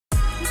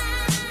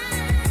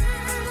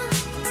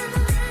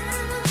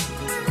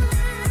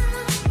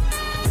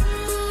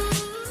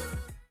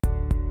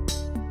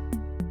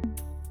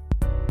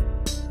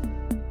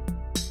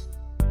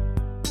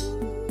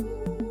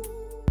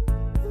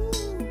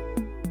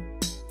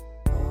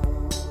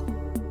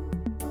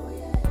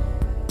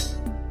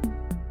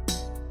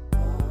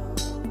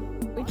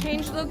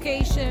changed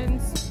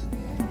locations,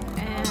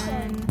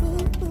 and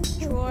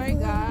Troy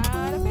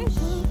got a fish.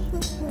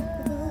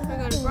 I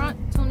got a grunt.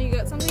 Tony, you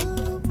got something?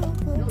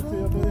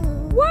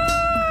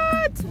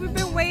 What? We've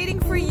been waiting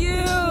for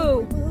you.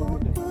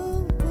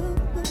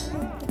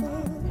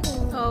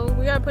 Oh,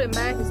 we gotta put it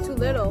back. It's too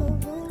little,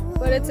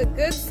 but it's a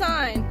good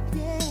sign.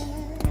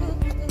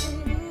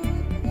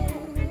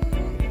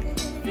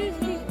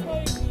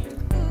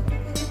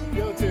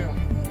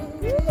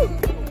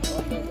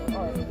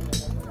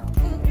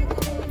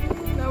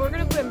 No, we're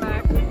gonna put him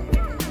back.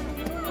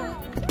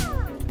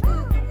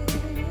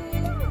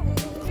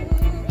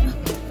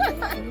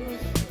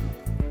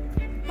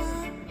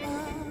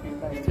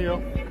 Nice tail.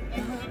 There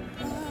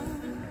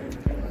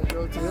you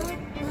go, tail.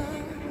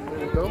 There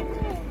you go.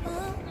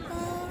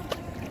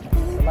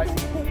 Like.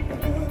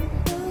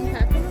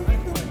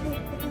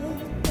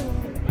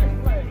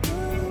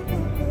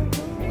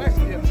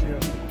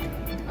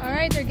 All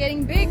right, they're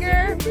getting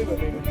bigger.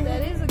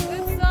 That is a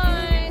good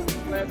sign.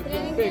 Flags are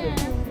getting bigger.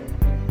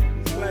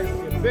 Flags are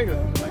getting bigger.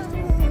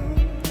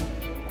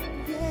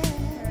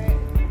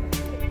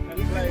 That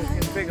flag is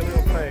getting bigger,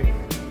 little flag.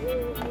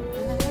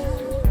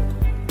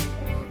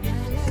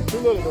 Too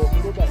little though.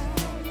 Go back.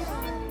 Just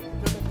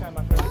this time,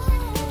 my friend.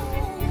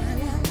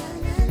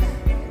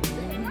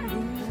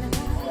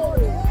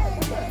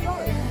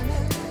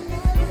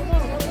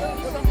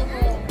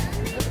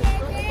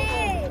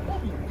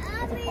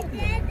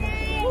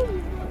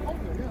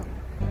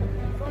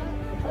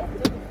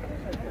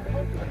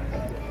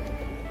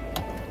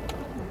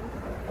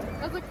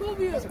 That's a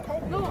cobia. That's a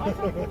cobia. No, I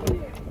saw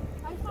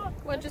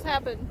cobia. What just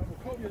happened?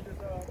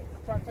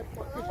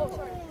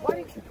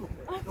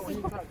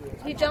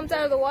 He jumped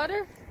out of the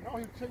water? No, he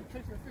was chasing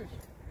a fish.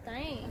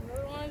 Dang.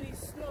 Another one of these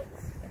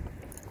snooks.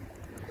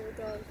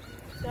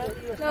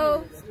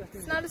 No,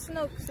 it's not a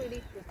snook,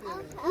 sweetie.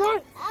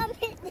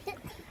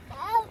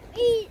 I'll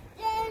eat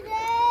it.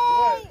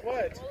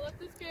 What? I'll let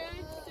this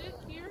guy sit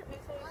here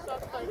until he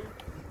stops fighting.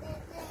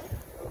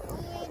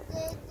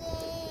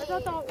 I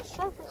thought that was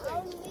sharper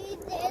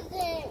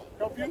thing.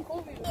 Help you?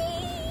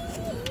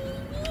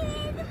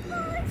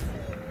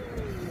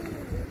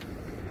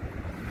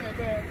 Yeah,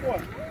 man,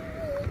 what?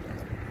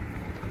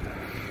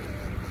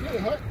 Get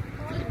it, Hut.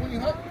 Get it, Winnie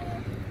Hut.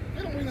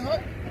 Get him, Winnie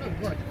Hut. Get him,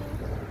 grunt.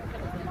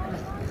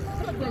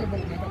 Get him, grunt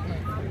about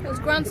me. Those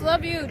grunts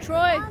love you,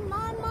 Troy.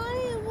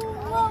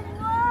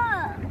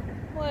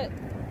 What?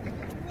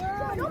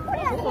 Don't put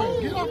it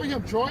Troy, get off of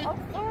him, Troy.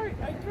 I'm sorry,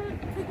 I couldn't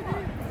take it in.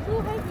 It's too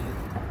heavy.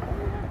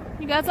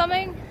 You got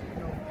something?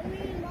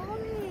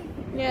 Mommy.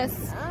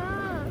 Yes.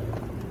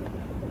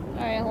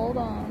 Alright, hold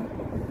on.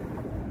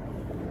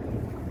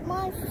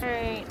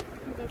 Alright.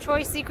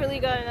 Troy secretly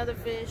got another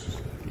fish.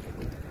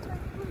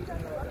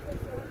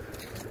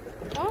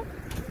 Huh?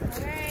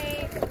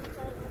 Alright.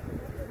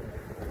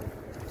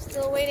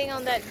 Still waiting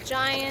on that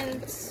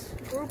giant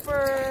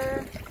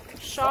grouper,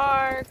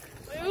 shark,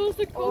 It was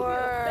the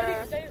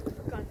or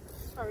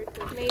sorry,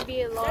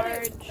 maybe a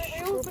large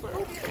it was the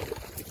grouper.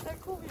 That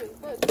cobia,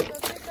 but the fish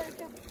that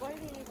kept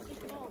biting and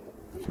keeping on.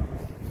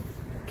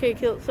 Okay,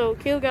 so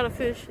Kale got a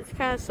fish. It's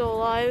kind of still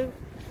alive.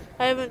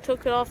 I haven't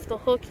took it off the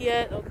hook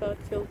yet. Okay,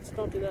 Kale,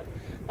 don't do that.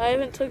 I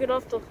haven't took it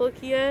off the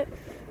hook yet,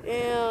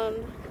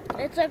 and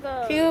It's like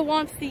a. Kale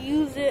wants to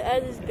use it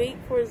as his bait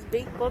for his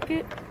bait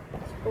bucket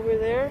over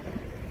there.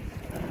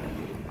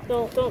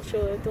 Don't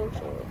show it. Don't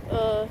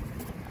show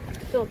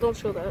it. Don't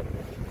show that.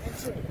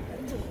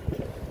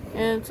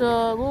 And it's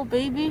a little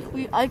baby.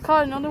 I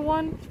caught another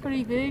one. It's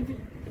pretty big.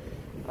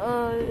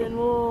 And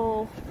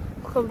we'll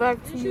come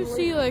back to Did you. you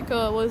see like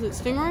what is it,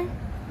 stingray?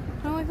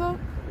 Something like that?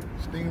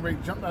 Stingray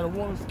jumped out of the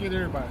water and scared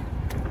everybody.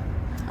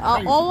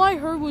 All I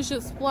heard was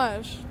just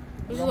splash. It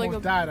We was almost like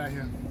a died out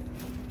here.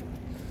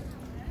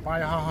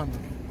 Bahia Honda.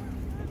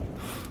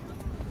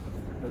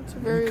 It's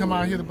When very you come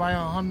out here to Bahia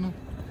Honda,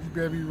 you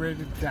better be ready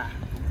to die.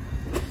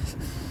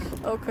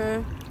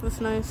 Okay, that's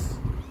nice.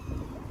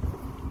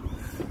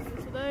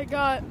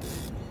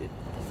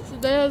 So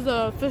they has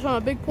a fish on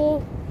a big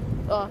pole.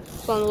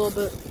 It's on a little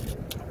bit.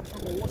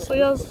 So he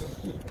has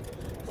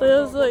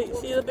like,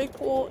 see the big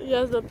pool? He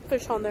has the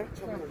fish on there.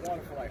 So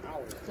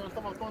it's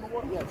about throwing the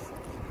water? Yes.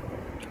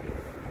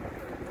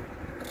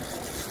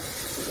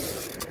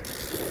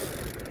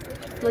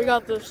 We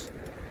got this.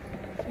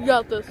 You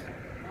got this.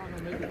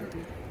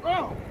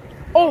 Oh!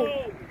 Oh!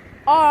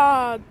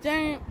 Ah,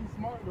 dang. He's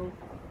smart though.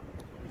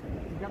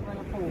 He got right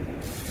on the pole.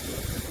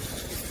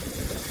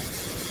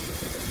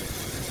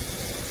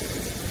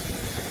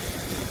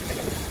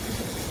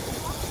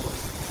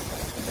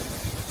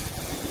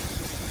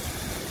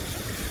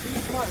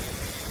 He's smart.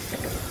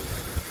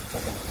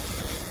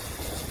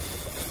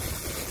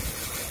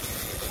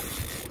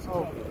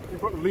 Oh, he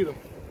broke the leader.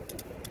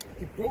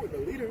 He broke the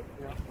leader?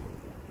 Yeah.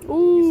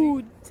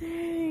 Ooh,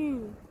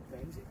 dang.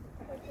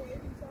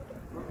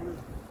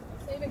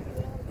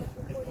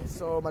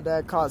 So my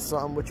dad caught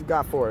something. What you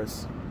got for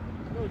us?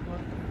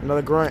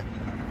 Another grunt.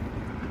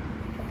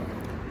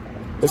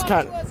 It's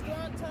kind. Tell us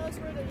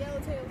where the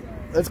yellowtails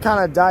are. it's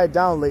kind of died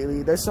down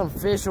lately. There's some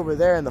fish over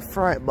there in the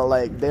front, but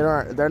like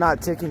they're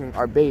not taking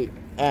our bait,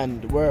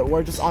 and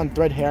we're just on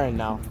thread herring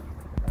now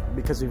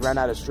because we ran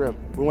out of shrimp.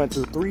 We went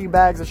through 3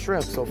 bags of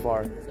shrimp so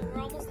far. So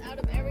we're almost out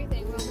of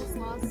everything. We're almost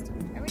lost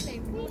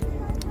everything.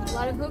 A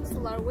lot of hooks, a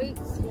lot of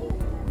weights.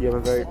 You have a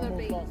very.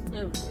 We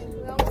almost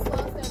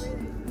lost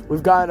everything.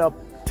 We've got a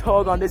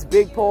tug on this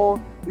big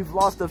pole. We've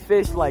lost the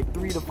fish like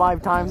 3 to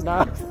 5 times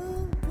now.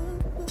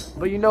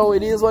 But you know,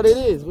 it is what it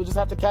is. We'll just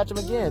have to catch them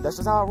again. That's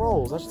just how it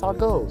rolls. That's just how it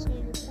goes.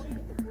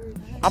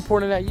 I'm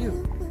pointing at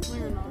you.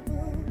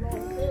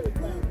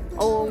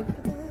 Oh.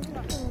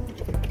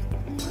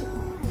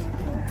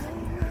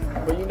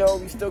 But you know,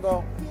 we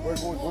still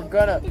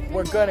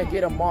we're gonna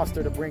get a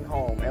monster to bring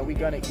home, and we're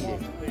gonna eat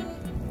it.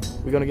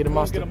 We're gonna get a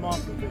monster. You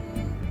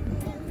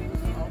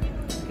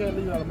can't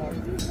leave without a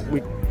monster.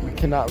 We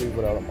cannot leave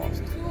without a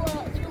monster. 2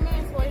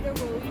 minutes later,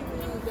 we're leaving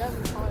the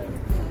Devon Fire.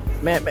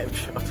 Man.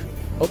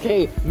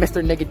 Okay,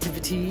 Mr.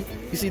 Negativity.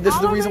 You see, this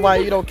is the reason why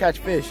you don't catch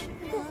fish.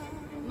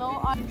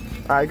 No,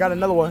 Alright, got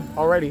another one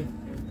already.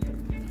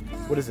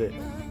 What is it?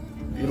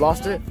 You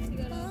lost it?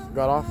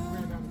 Got off?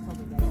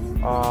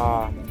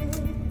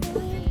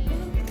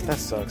 That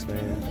sucks,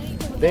 man.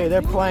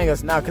 They're playing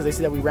us now because they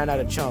see that we ran out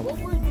of chump.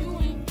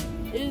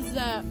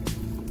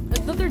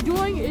 what we're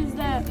doing is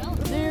that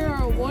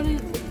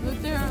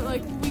they're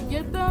like, we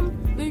get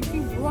them, they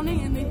keep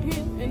running and they hit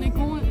and they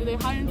go in and they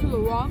hide into the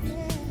rocks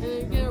and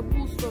they get our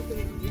pool stuck in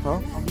it. Huh?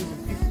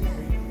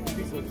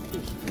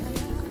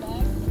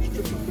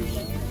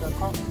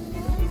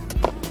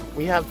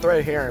 We have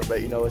thread herring,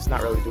 but you know, it's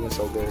not really doing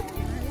so good.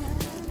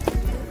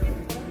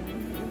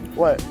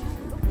 What?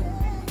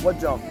 What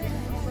jump?